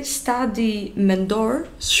do lloj stadi mendor,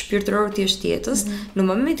 shpirtëror të jesh jetës, në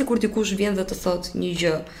momentin kur dikush vjen dhe të thotë një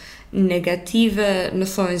gjë negative në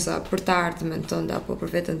thonjza për të ardhmen tënde apo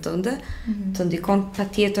për veten tënde, të ndikon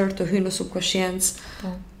patjetër të hyjë në subkonsciencë,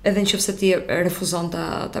 edhe nëse ti refuzon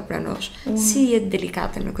ta pranosh. Si jetë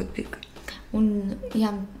delikate në këtë pikë? Unë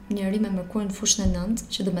jam njëri me mërkurin në fushën e 9,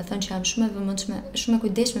 që do me thënë që jam shumë e vëmendshme, shumë e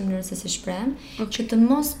kujdesshme në mënyrën se si shprehem, që të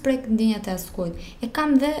mos prek ndjenjat e askujt. E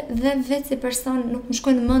kam dhe vetë si person, nuk më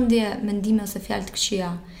shkojnë në mendje mendime ose fjalë të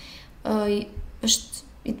këqija.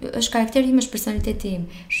 Është karakteri im, është personaliteti im.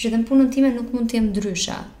 Kështu që edhe në punën time nuk mund të jem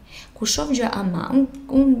ndryshe. Kur shoh gjë ama,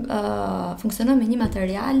 unë funksionoj me një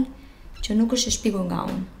material që nuk është i shpikur nga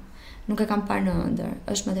unë. Nuk e kam parë në ëndër.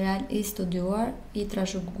 Është material i studiuar, i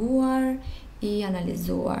trashëguar, i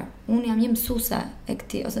analizuar. Unë jam një mësuese e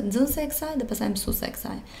këtij, ose nxënëse e kësaj dhe pastaj mësuese e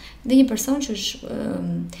kësaj. Dhe një person që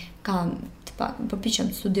ka përpiqem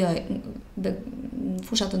të studioj në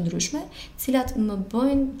fusha të ndryshme, të cilat më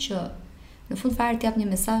bëjnë që në fund fare të jap një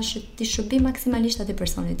mesazh që ti shërbi maksimalisht atij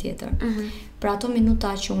personi tjetër. Për ato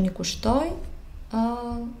minuta që unë i kushtoj,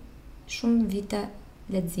 shumë vite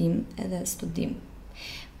lexim edhe studim.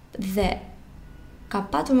 Dhe ka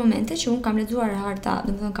patur momente që unë kam lexuar harta,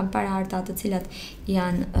 domethënë kam parë harta të cilat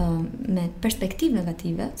janë me perspektivë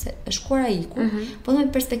negative, se është kuara iku, po me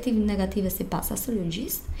perspektivë negative sipas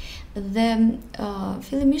astrologjisë, dhe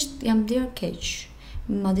fillimisht jam bler keq.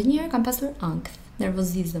 Madje një herë kam pasur ankth,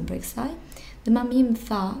 nervozizëm për kësaj, dhe mami im më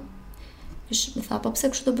tha, po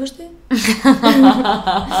pse kështu do bësh ti?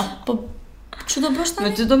 Po kështu do bësh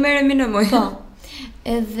tani? Me ty do merremi në moj. Po.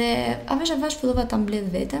 Edhe avash fillova ta mbledh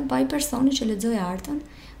veten, pa ai personi që lexoi hartën,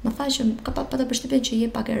 më tha që ka patë përshtypjen që je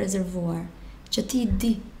pak e rezervuar, që ti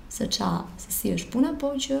di se si është puna, po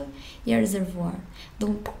që je rezervuar. Do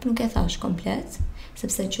nuk e thash komplet,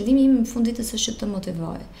 sepse qëllimi im në fund ditës është që të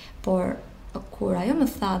motivoj. Por kur ajo më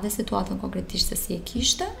tha dhe situatën konkretisht se si e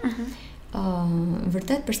kishte,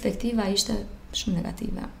 vërtet perspektiva ishte shumë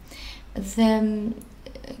negative. Dhe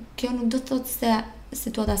kjo nuk do të thotë se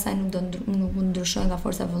situata saj nuk mund ndryshoj nga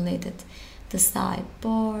forca e vullnetit të saj,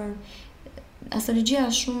 por astrologjia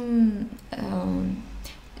shumë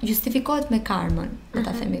justifikohet me karmën, do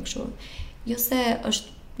ta themi kështu. Jo se është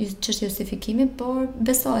çështje justifikimi, por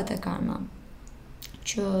besohet e karma.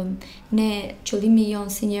 Që ne qëllimi jon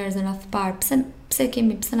si njerëz në radhë parë,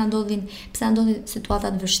 pse na ndodhin situata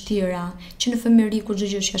të vështira, që në fëmijëri kur çdo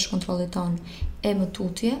gjë është jashtë kontrollit ton, e më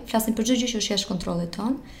tutje, flasim për çdo gjë që është jashtë kontrollit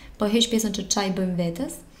ton, po heq pjesën që çaj bëjmë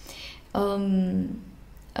vetes.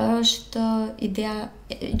 Është ideja,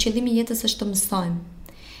 qëllimi i jetës është të mësojmë.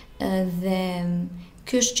 Dhe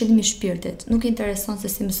ky është qëllimi i shpirtit. Nuk i intereson se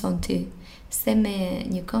si mëson ti, se me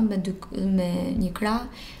një këmbë, me një krah,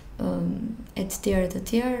 e të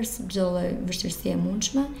tjerë, çdo lloj vështirësie e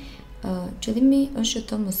mundshme, qëllimi është që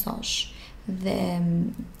të mësosh. Dhe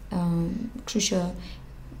kështu që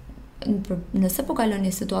nëse po kalon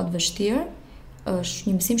një situatë vështirë, është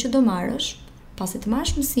një mësim që do marrësh, pasi të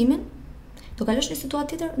marrësh mësimin, do kalosh një situatë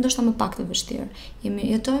tjetër, ndoshta më pak të vështirë.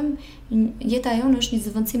 Jeta jonë është një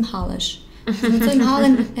zëvendësim hallesh. Zëvendësojmë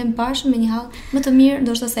hallen e mbarshëm me një hall më të mirë,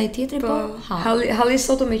 ndoshta se ai tjetri, po hall. Halli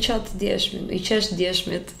sot me qatë djeshmit, i qesh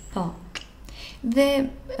djeshmit. Po. Dhe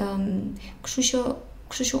kështu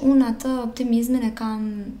që unë atë optimizmin e kam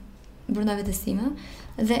brenda vetes time,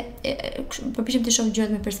 dhe përpiqem të shoh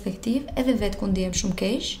gjërat me perspektivë, edhe vetë ku ndihem shumë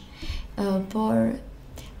keq, por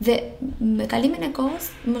dhe me kalimin e kohës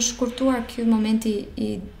më shkurtuar ky momenti i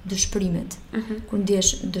dëshpërimit, kur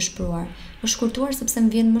ndihesh dëshpëruar. Më shkurtuar sepse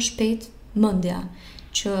më vjen më shpejt mendja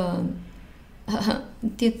që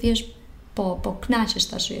ti thjesht po kënaqesh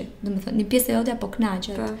tash. Domethënë një pjesë e jotja po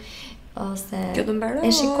kënaqet. Ose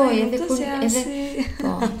e shikoj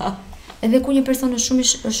edhe kur një person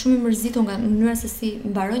është shumë i mërzitur nga mënyra se si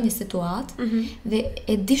mbaron një situatë, dhe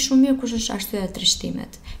e di shumë mirë kush është arsyeja e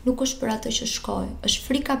trishtimit. Nuk është për atë që shkoj, është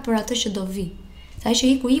frika për atë që do vi. Sa ai që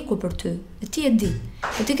iku për ty, dhe ti e di.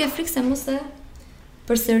 Po ti ke frikë se mos e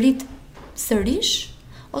përsërit sërish,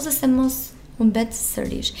 ose se mos humbet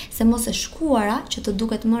sërish, se mos e shkuara që të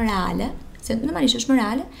duket më reale, se normalisht është më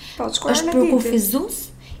reale, është përkufizues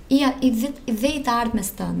dhe i të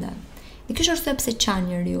ardhmes tënde. Dhe kjo është arsye pse qan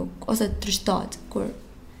njeriu ose trishtohet kur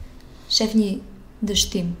shef një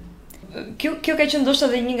dështim. Kjo ka qenë ndoshta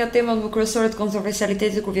edhe një nga temat më kryesore të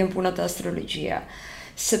kontroversialitetit kur vjen puna te astrologjia,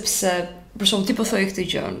 sepse për shembull ti po thoi këtë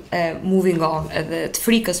gjë, moving on, edhe të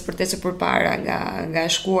frikës për të ecur përpara nga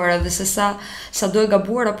e shkuara, dhe se sa do e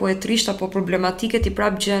gabuar apo e trisht apo problematike ti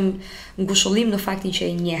prap gjen ngushëllim në faktin që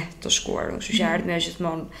e njeh të shkuarën, kështu që ardhmja është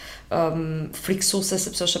gjithmonë frikësuese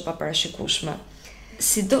sepse është e paparashikueshme.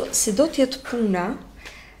 Si do të jetë puna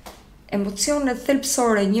emocionet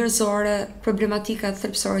thelbësore njerëzore, problematikat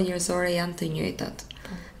thelbësore njerëzore janë të njëjtat.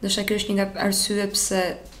 Ndoshta kjo është një nga arsyet pse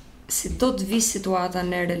si do të vi situata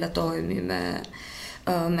ne relatohemi me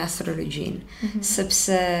astrologjinë,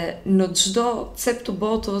 sepse në çdo cep të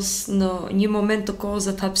botës, në një moment të kohës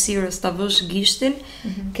të hapësirës ta vësh gishtin,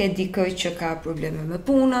 ke dikë që ka probleme me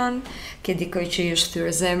punën, ke dikë që i është thyer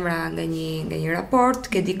zemra nga një raport,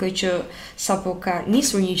 ke dikë që sapo ka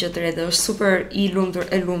nisur një gjë të re dhe është super e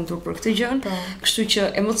lumtur për këtë gjë. Kështu që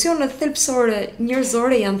emocionet thelbësore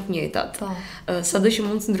njerëzore janë të njëjtat. Sado që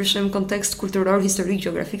mund të ndryshojmë kontekst kulturor, historik,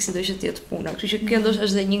 gjeografik, sido që të jetë puna. Kështu që kjo ndoshta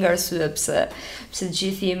është edhe një nga arsyet pse të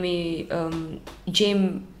gjithë jemi gjejmë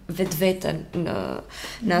vetveten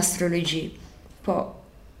në astrologji. Po,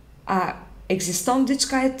 a ekziston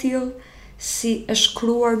diçka e tillë si e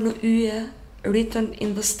shkruar në yje, written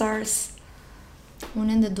in the stars?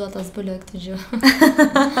 Unë ende dua ta zbuloj këtë gjë.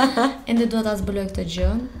 Ende dua ta zbuloj këtë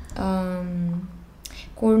gjë.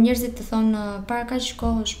 Kur njerëzit të thonë para kaq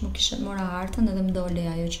kohësh më kishe mora hartën edhe më doli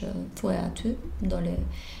ajo që thuaj aty, më doli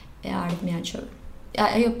e ardhmja që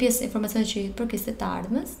ajo pjesë informacione që i përkiset të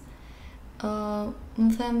ardhmës,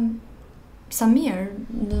 më them sa mirë,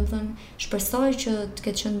 do të thënë shpresoj që të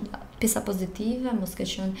ketë qenë pjesa pozitive, mos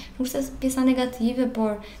ketë qenë nuk se pjesa negative,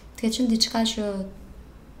 por të ketë qenë diçka që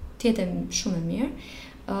të jetë shumë e mirë.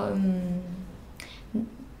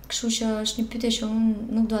 Kështu që është një pyetje që unë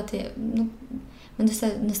nuk dua të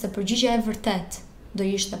nëse përgjigjja e vërtet do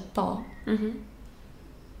ishte po.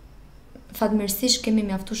 Fatmirësisht kemi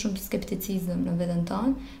mjaftu shumë skepticizëm në veten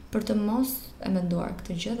tonë për të mos e menduar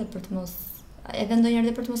këtë gjë dhe për të mos edhe ndonjëherë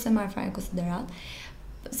dhe për të mos e marrë fare në konsiderat,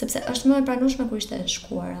 sepse është më e pranueshme kur ishte e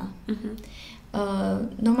shkuara.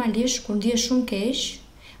 Normalisht kur ndihesh shumë keq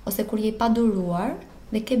ose kur je i paduruar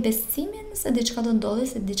dhe ke besimin se diçka do ndodhi,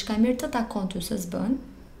 se diçka e mirë të takon ty se s'bën.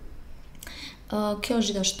 Kjo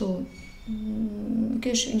është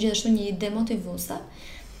gjithashtu një ide motivuese.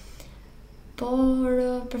 Por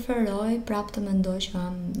preferoj prap të mendoj që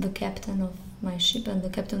am the captain of my ship and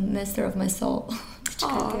the captain master of my soul.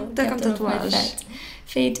 Të kam tatuazh.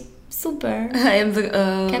 Fate, super. I am the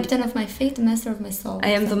captain of my fate, master of my soul.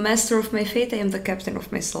 I am the master of my fate, I am the captain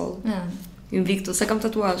of my soul. Invictus, se kam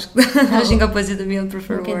tatuazh. Është nga poezitë mia të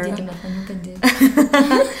preferuara. Nuk e di.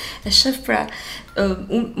 E shef pra,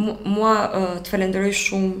 mua të falenderoj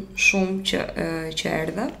shumë që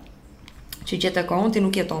erdhe. Që gjete kohën, ti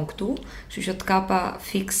nuk jeton këtu, kështu që të kapa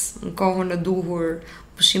fix në kohën e duhur,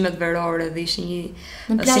 pushimet verore dhe ishte një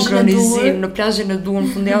sinkronizim në plazhin e duhur,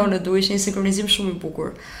 në fundjavën e duhur, ishte një sinkronizim shumë i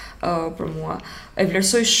bukur për mua. E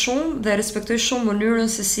vlerësoj shumë dhe respektoj shumë mënyrën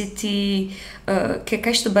se si ti ke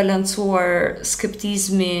kaq të balancuar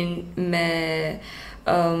skeptizmin me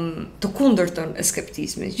të kundërtën e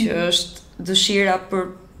skeptizmit, që është dëshira për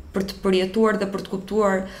të përjetuar dhe për të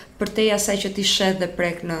kuptuar përtej asaj që ti shet dhe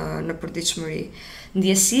prek në përditshmëri.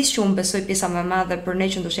 Ndjesisë që unë besoj pjesa më e madhe për ne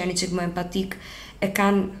që ndoshta janë çik më empatik, e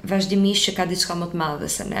kanë vazhdimisht që ka diçka më të madhe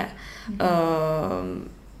se ne.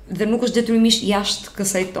 Dhe nuk është detyrimisht jashtë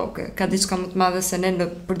kësaj toke, ka diçka më të madhe se ne në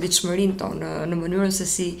përditshmërinë tonë, në mënyrën se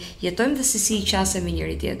si jetojmë dhe se si i qasemi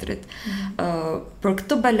njëri tjetrit. Për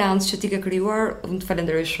këtë balancë që ti ke krijuar, unë të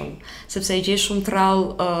falenderoj shumë, sepse e gjej shumë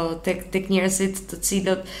trallë tek njerëzit të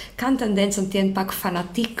cilët kanë tendencën të jenë pak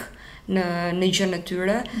fanatik në gjën e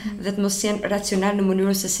tyre dhe të mos jenë racional në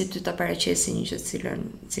mënyrën se si ty ta paraqesin një gjë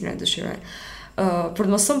cilën e dëshirojnë. Për të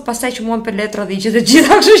mësuar pastaj që mua më për letra dhe i gjithë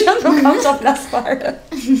gjitha, kështu që nuk kam ça flas fare.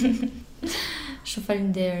 Shumë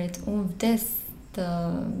faleminderit. Unë vdes të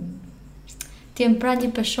jem pra një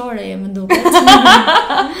peshore, më duket.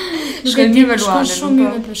 Shkojmë mirë me Luanën. Shumë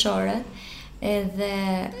mirë me peshore. Edhe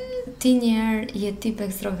ti njerë je tip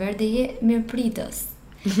ekstrovert dhe je mirëpritës.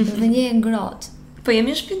 Dhe një e ngrohtë. Po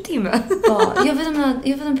jemi në shtëpinë time. Po, jo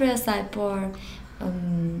vetëm për asaj, por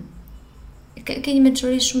ke një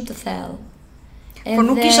mençuri shumë të thellë. Po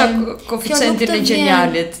nuk kisha koeficientin e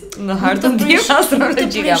gjenialit në hartën time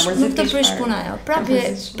astrologjike, nuk të prish puna ajo.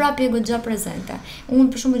 Prapje goxha prezente.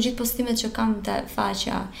 Unë për shembull gjithë postimet që kam te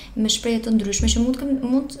faqja me shprehje të ndryshme që mund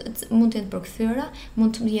të jenë përkthyera,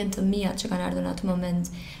 mund të jenë të mia që kanë ardhur në atë moment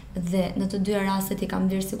dhe në të dyja rastet i kam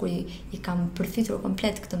bërë sikur i kam përfitur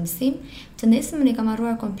komplet këtë mësim, të nesërmen i kam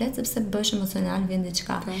harruar komplet sepse bësh emocional vjen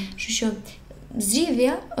diçka. Kështu që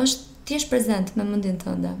zgjidhja është ti jesh prezent me mendjen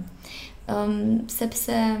tënde.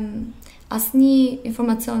 Sepse asnjë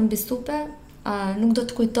informacion mbi supe nuk do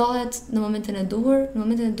të kujtohet në momentin e duhur. Në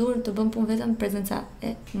momentin e duhur të bën punë vetëm prezenca e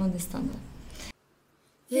mendjes tënde.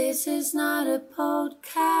 This is not a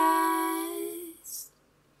podcast.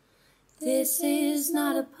 This is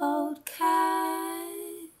not a podcast.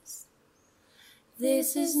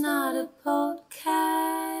 This is not a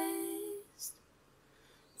podcast.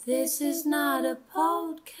 This is not a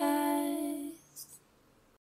podcast.